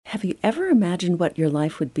Have you ever imagined what your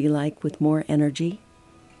life would be like with more energy?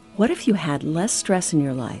 What if you had less stress in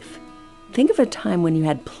your life? Think of a time when you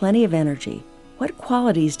had plenty of energy. What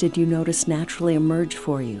qualities did you notice naturally emerge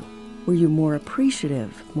for you? Were you more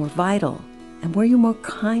appreciative, more vital, and were you more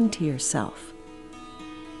kind to yourself?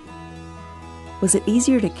 Was it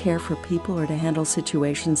easier to care for people or to handle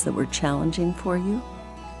situations that were challenging for you?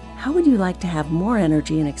 How would you like to have more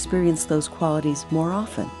energy and experience those qualities more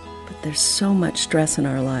often? But there's so much stress in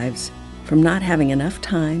our lives, from not having enough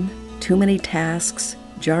time, too many tasks,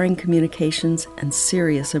 jarring communications, and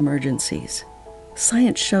serious emergencies.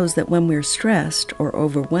 Science shows that when we're stressed or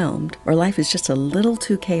overwhelmed, or life is just a little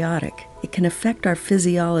too chaotic, it can affect our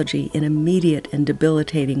physiology in immediate and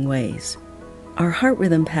debilitating ways. Our heart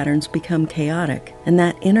rhythm patterns become chaotic, and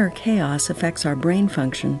that inner chaos affects our brain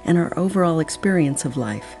function and our overall experience of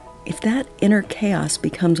life. If that inner chaos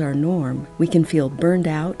becomes our norm, we can feel burned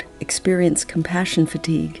out, experience compassion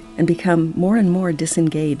fatigue, and become more and more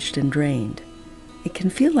disengaged and drained. It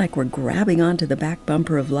can feel like we're grabbing onto the back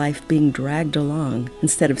bumper of life, being dragged along,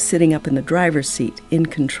 instead of sitting up in the driver's seat, in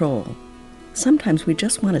control. Sometimes we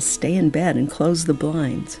just want to stay in bed and close the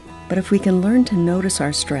blinds. But if we can learn to notice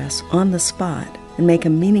our stress on the spot and make a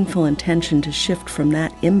meaningful intention to shift from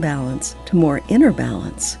that imbalance to more inner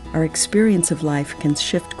balance, our experience of life can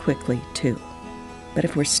shift quickly too. But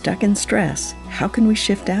if we're stuck in stress, how can we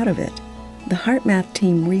shift out of it? The HeartMath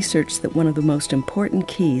team researched that one of the most important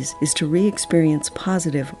keys is to re-experience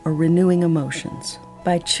positive or renewing emotions.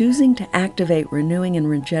 By choosing to activate renewing and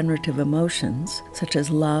regenerative emotions, such as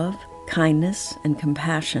love, kindness, and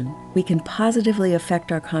compassion, we can positively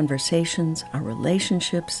affect our conversations, our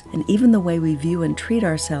relationships, and even the way we view and treat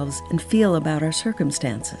ourselves and feel about our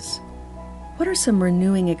circumstances. What are some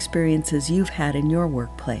renewing experiences you've had in your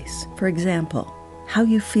workplace? For example, how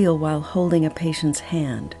you feel while holding a patient's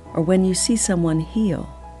hand, or when you see someone heal,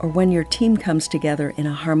 or when your team comes together in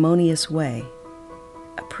a harmonious way.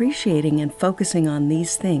 Appreciating and focusing on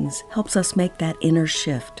these things helps us make that inner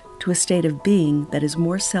shift to a state of being that is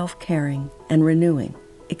more self-caring and renewing.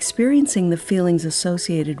 Experiencing the feelings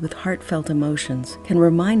associated with heartfelt emotions can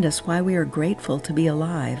remind us why we are grateful to be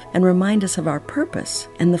alive and remind us of our purpose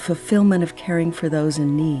and the fulfillment of caring for those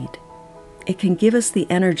in need. It can give us the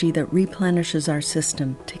energy that replenishes our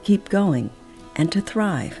system to keep going and to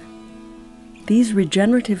thrive. These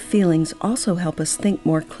regenerative feelings also help us think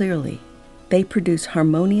more clearly. They produce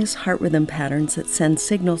harmonious heart rhythm patterns that send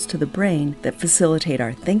signals to the brain that facilitate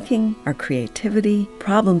our thinking, our creativity,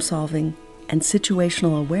 problem solving, and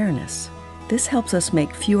situational awareness. This helps us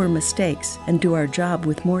make fewer mistakes and do our job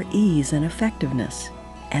with more ease and effectiveness,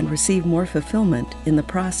 and receive more fulfillment in the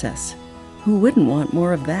process. Who wouldn't want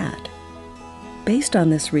more of that? Based on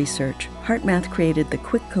this research, HeartMath created the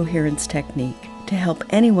quick coherence technique to help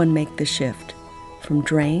anyone make the shift from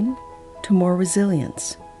drain to more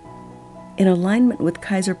resilience. In alignment with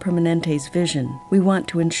Kaiser Permanente's vision, we want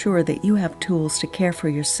to ensure that you have tools to care for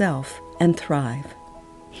yourself and thrive.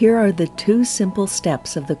 Here are the 2 simple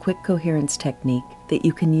steps of the quick coherence technique that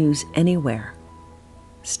you can use anywhere.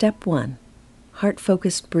 Step 1.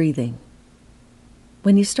 Heart-focused breathing.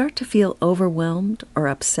 When you start to feel overwhelmed or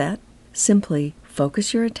upset, simply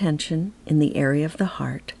focus your attention in the area of the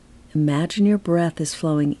heart. Imagine your breath is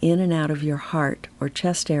flowing in and out of your heart or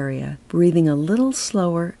chest area, breathing a little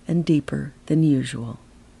slower and deeper than usual.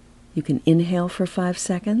 You can inhale for 5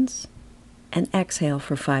 seconds and exhale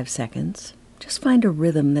for 5 seconds. Just find a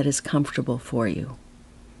rhythm that is comfortable for you.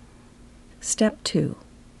 Step 2.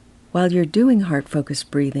 While you're doing heart-focused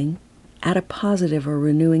breathing, add a positive or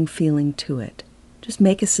renewing feeling to it. Just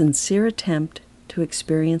make a sincere attempt to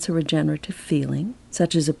experience a regenerative feeling,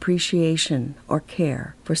 such as appreciation or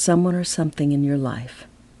care for someone or something in your life.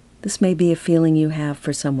 This may be a feeling you have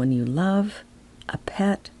for someone you love, a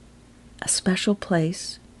pet, a special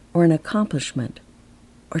place, or an accomplishment,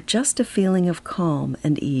 or just a feeling of calm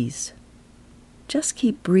and ease. Just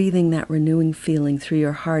keep breathing that renewing feeling through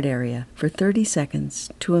your heart area for 30 seconds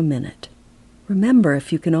to a minute. Remember,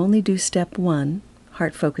 if you can only do step 1,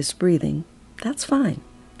 heart-focused breathing, that's fine.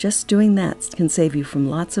 Just doing that can save you from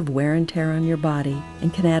lots of wear and tear on your body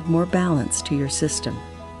and can add more balance to your system.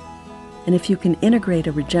 And if you can integrate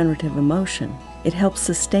a regenerative emotion, it helps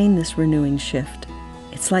sustain this renewing shift.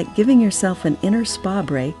 It's like giving yourself an inner spa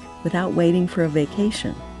break without waiting for a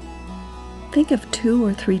vacation. Think of 2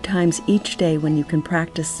 or 3 times each day when you can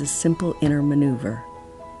practice this simple inner maneuver.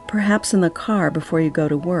 Perhaps in the car before you go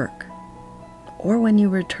to work, or when you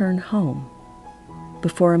return home,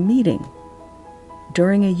 before a meeting,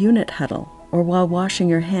 during a unit huddle, or while washing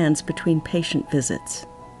your hands between patient visits.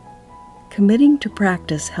 Committing to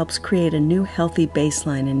practice helps create a new healthy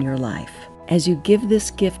baseline in your life, As you give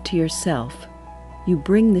this gift to yourself, you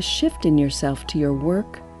bring the shift in yourself to your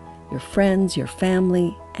work, your friends, your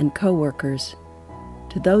family, and coworkers,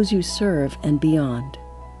 to those you serve and beyond.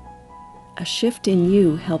 A shift in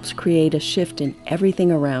you helps create a shift in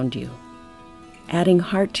everything around you. Adding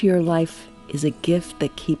heart to your life is a gift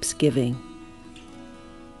that keeps giving.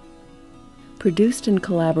 Produced in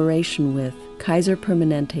collaboration with Kaiser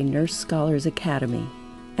Permanente Nurse Scholars Academy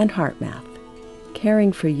and HeartMath,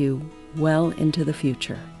 caring for you well into the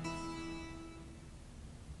future.